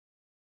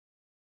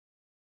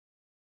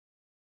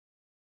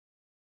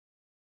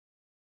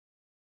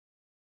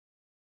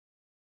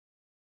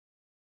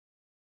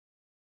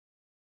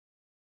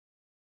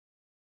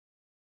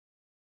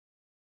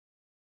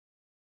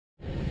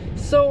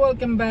So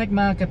welcome back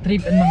mga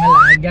ka-trip and mga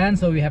lagan.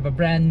 So we have a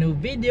brand new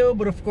video,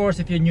 but of course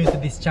if you're new to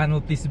this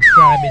channel, please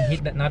subscribe and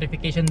hit that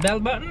notification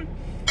bell button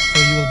so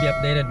you will be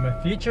updated on my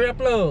future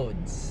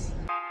uploads.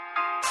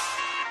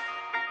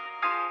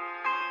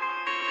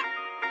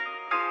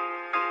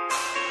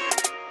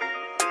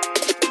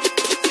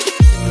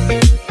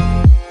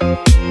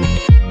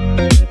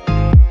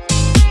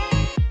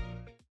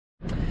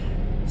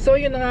 So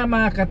yun na nga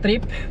mga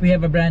ka-trip, we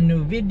have a brand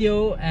new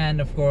video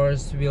and of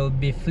course we'll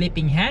be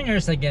flipping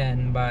hangers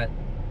again. But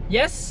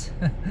yes,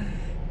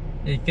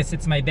 because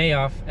it's my day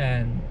off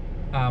and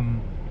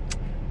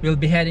we'll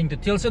be heading to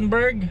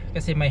Tilsonburg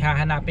kasi may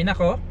hahanapin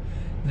ako.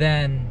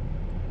 Then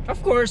of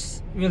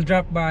course we'll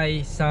drop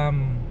by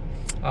some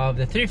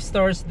of the thrift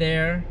stores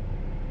there.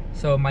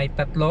 So may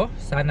tatlo,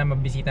 sana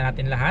mabisita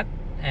natin lahat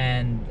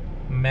and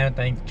meron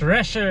tayong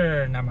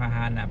treasure na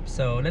mahanap.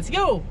 So let's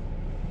go!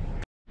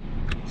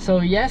 So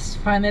yes,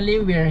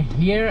 finally we're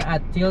here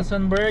at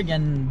Tilsonburg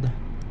and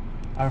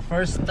our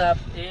first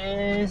stop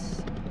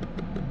is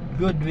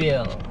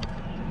Goodwill.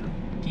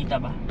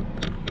 Kita ba?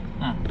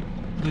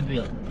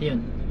 Goodwill.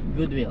 Yun,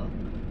 Goodwill.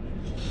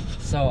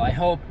 So I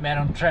hope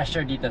merong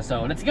treasure dito.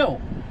 So let's go!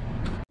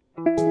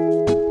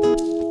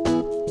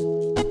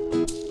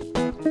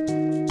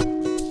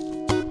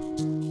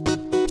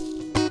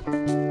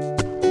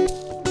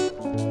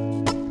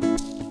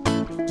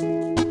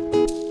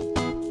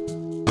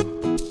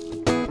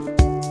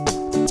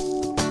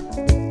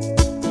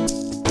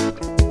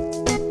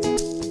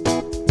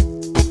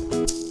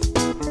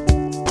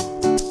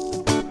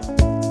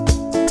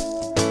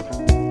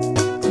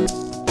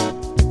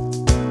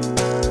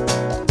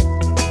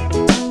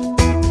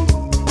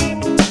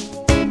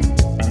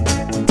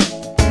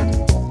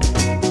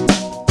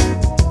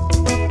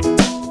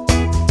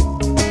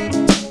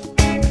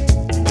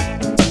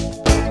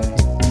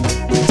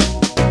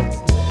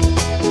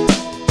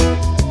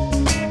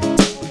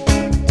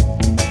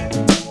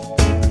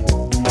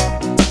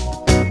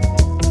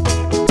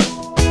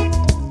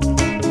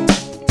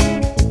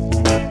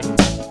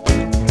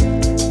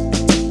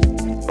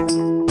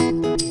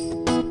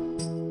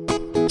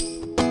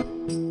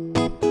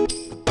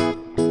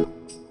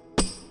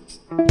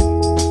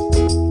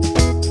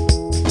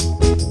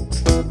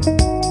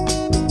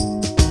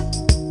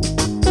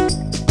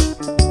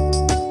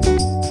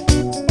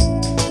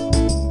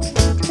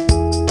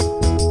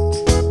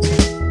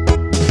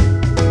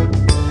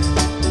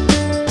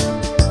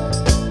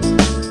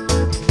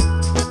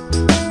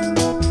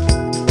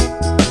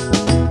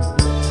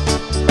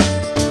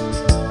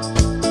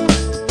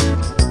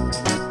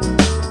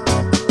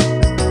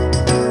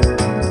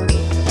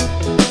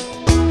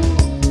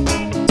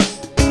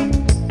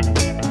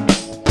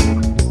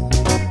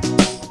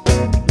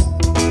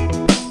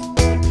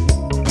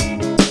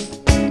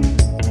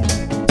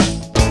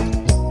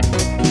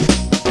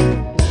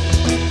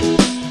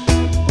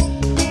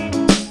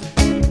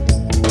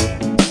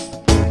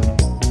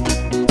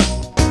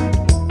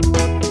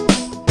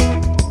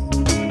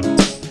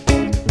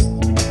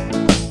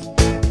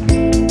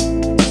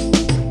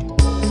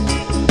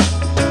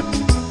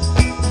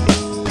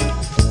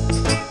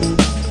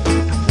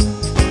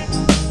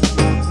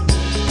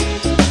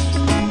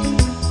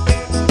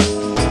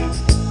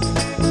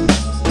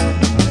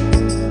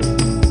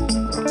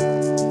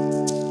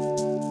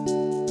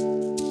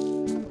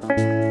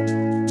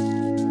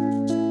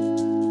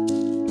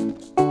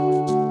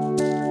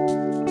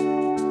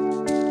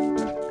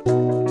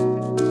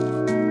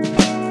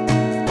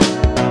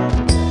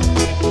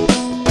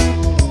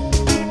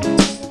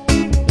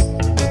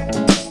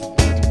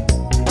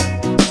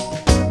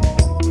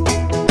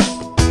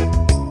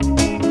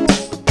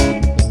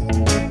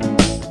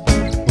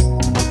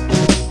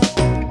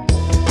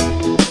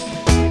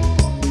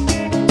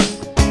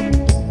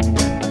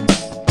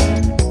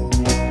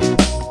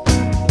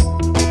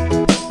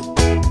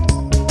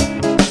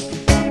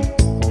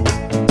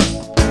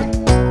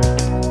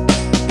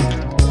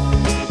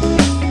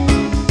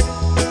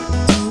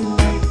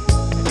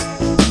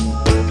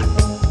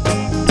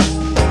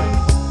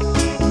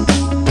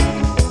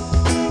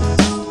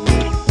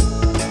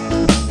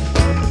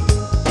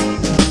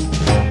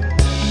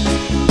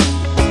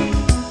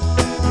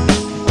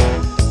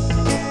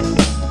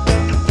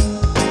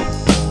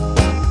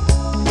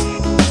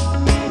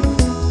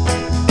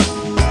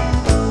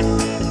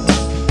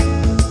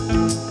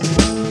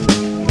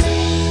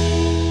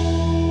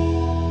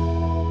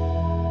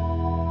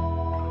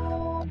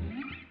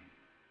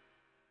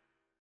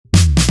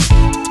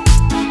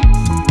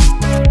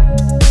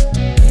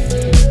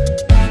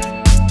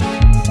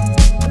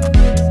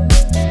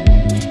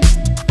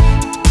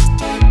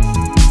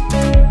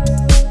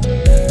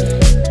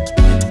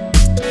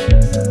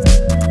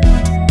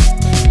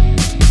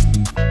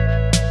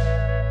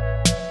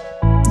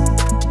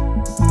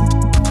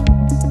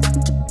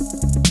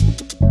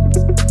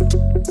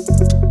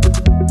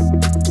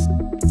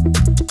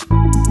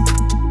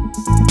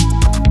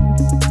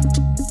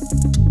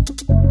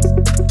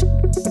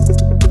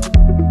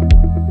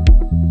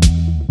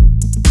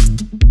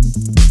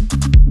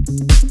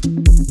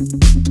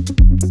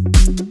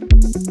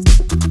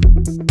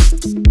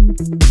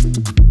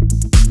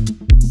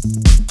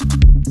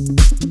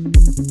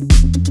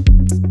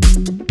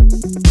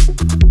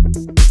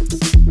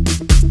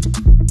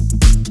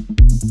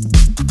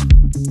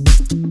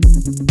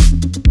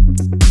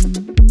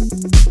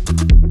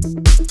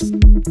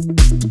 ayun,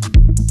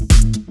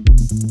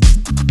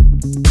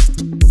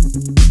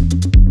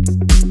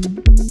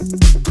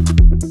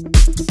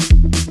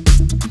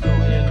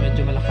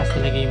 medyo malakas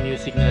talaga yung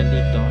music nila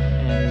dito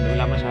and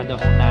wala masyado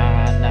akong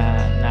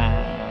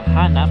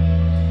nahanap.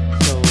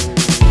 So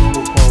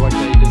move forward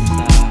tayo dun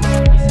sa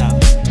isang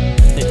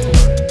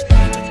decor.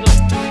 Let's go!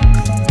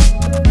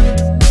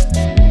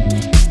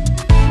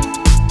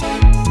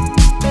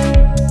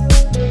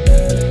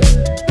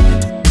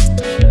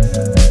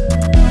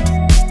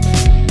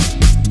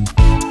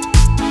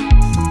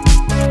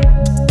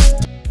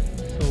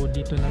 So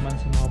dito naman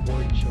sa mga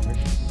board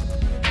shorts,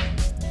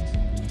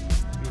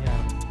 we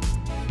have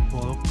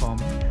Volcom.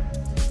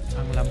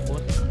 Ang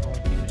lambot,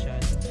 konti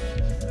masyado.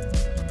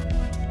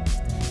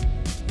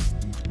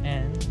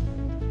 And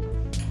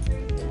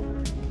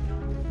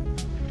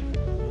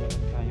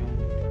meron tayong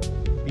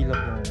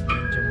Billabong.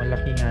 Medyo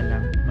malaki nga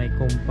lang. May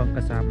comb pang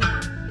kasama.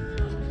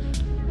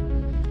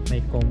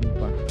 May comb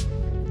pa.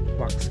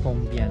 Wax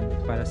comb yan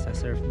para sa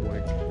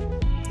surfboard.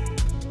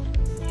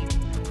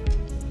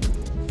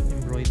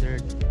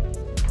 Embroidered.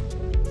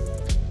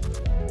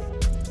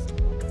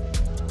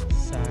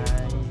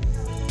 Size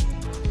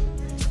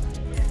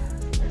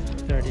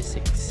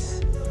 36.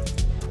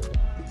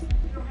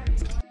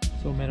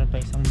 So meron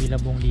pa isang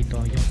Billabong dito,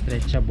 yung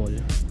stretchable.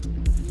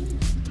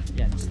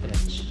 Yan,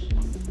 stretch.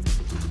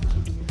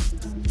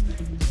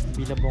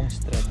 Billabong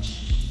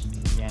stretch.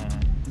 Yan.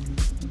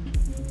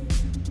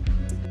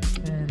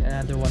 And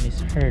another one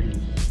is Hurley.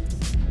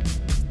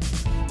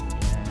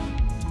 Yan.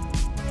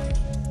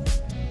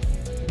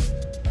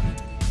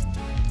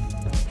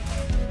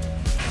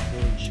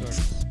 Board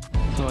shorts.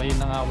 So ayun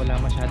na nga,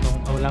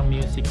 walang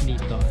music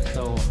dito.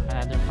 So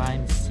another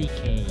find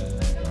CK.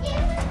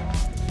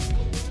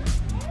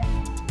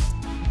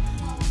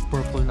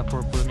 Purple na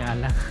purple nga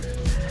lang.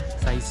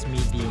 Size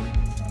medium.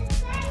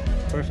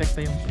 Perfect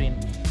pa yung print.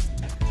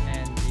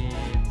 And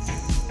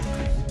it's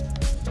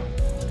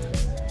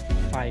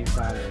 $5.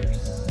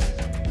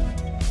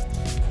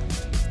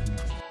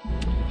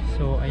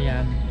 So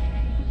ayan,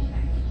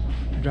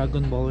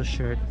 Dragon Ball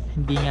shirt.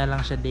 Hindi nga lang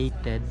siya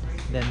dated.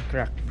 Then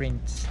crack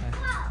prints.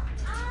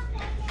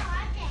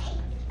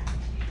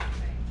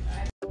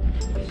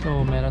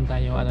 So meron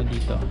tayong ano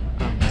dito,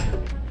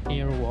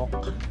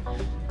 Airwalk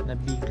na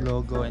big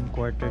logo and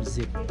quarter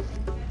zip.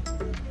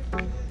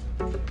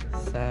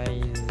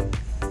 Size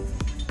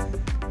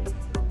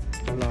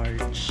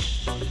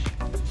large.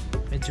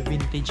 Medyo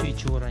vintage yung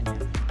itsura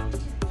niya.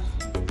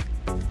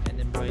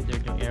 And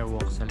embroidered yung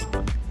Airwalk sa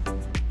likod.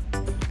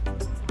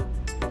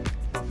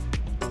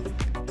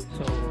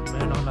 So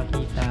meron akong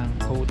nakitang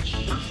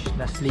Coach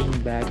na sling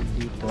bag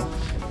dito.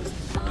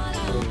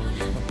 So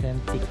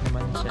authentic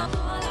naman siya.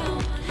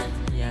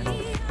 Yan,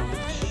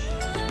 Coach.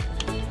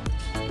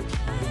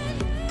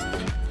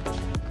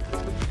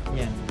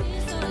 Yan.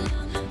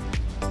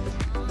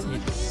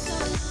 It's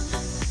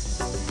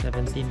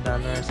 $17 and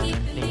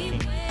I'm thinking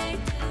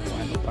kung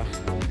ano pa.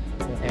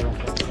 So ewan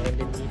ko. Meron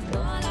din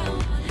dito.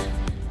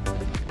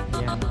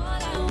 Yan. $10.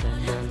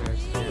 Meron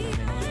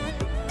din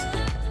dito.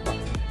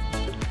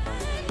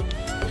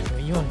 So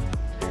yun.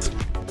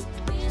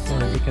 So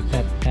look at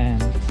that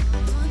pant.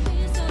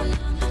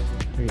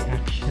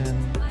 Reaction.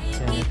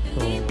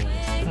 Gentle.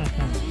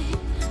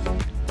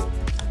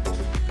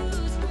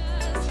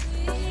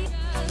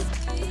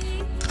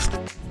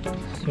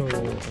 So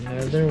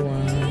another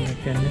one, a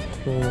Kenneth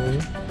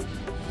Cole,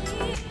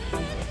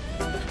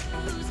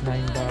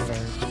 $9.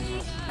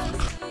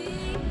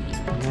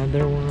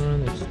 Another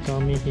one is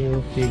Tommy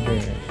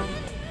Hilfiger.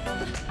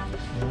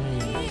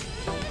 Nice.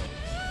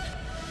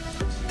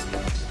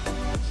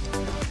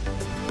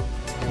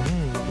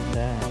 Look at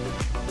that.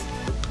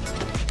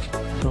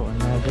 So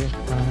another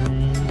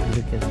find.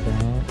 Look at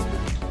that.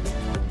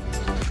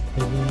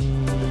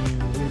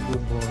 Hugo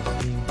Boss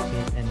Slim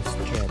Fit and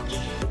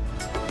Stretch.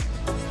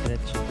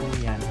 Stretch po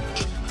yan.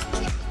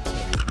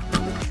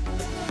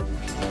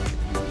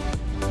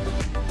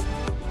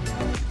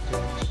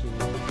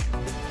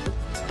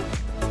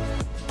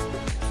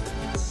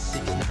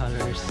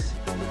 $6.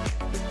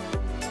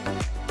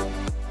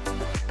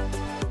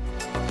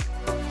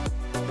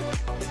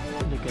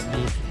 Look at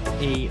this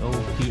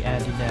AOP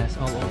Adidas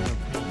all over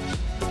print.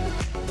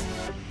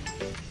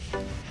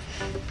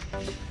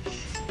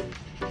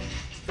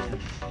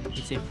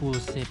 It's a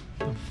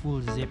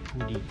full zip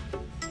hoodie.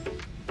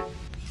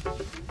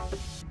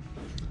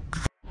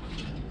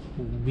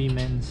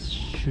 Women's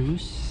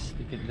shoes.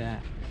 Look at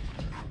that.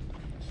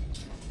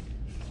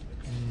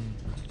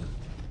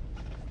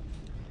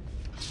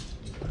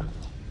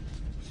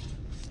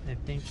 I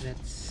think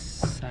that's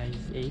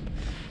size 8.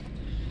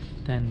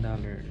 $10.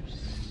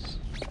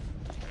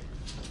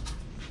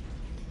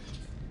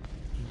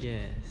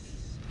 Yes.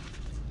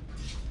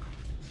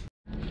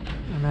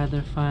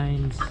 Another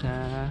find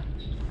sa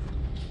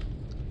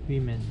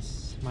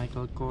women's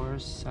Michael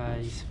Kors,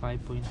 size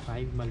 5.5,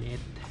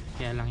 maliit.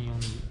 Kaya lang yung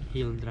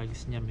heel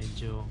drags niya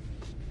medyo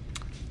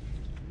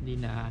hindi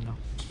na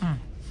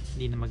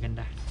hindi na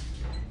maganda.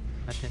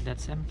 But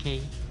that's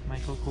MK,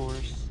 Michael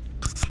Kors.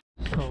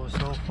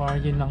 So far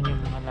yun lang yung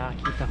mga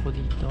nakita ko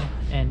dito,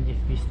 and if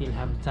we still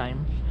have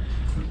time,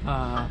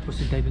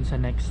 proceed tayo dun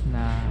sa next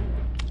na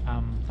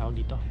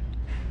tawag dito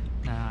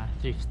na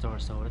thrift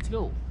store. So let's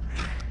go.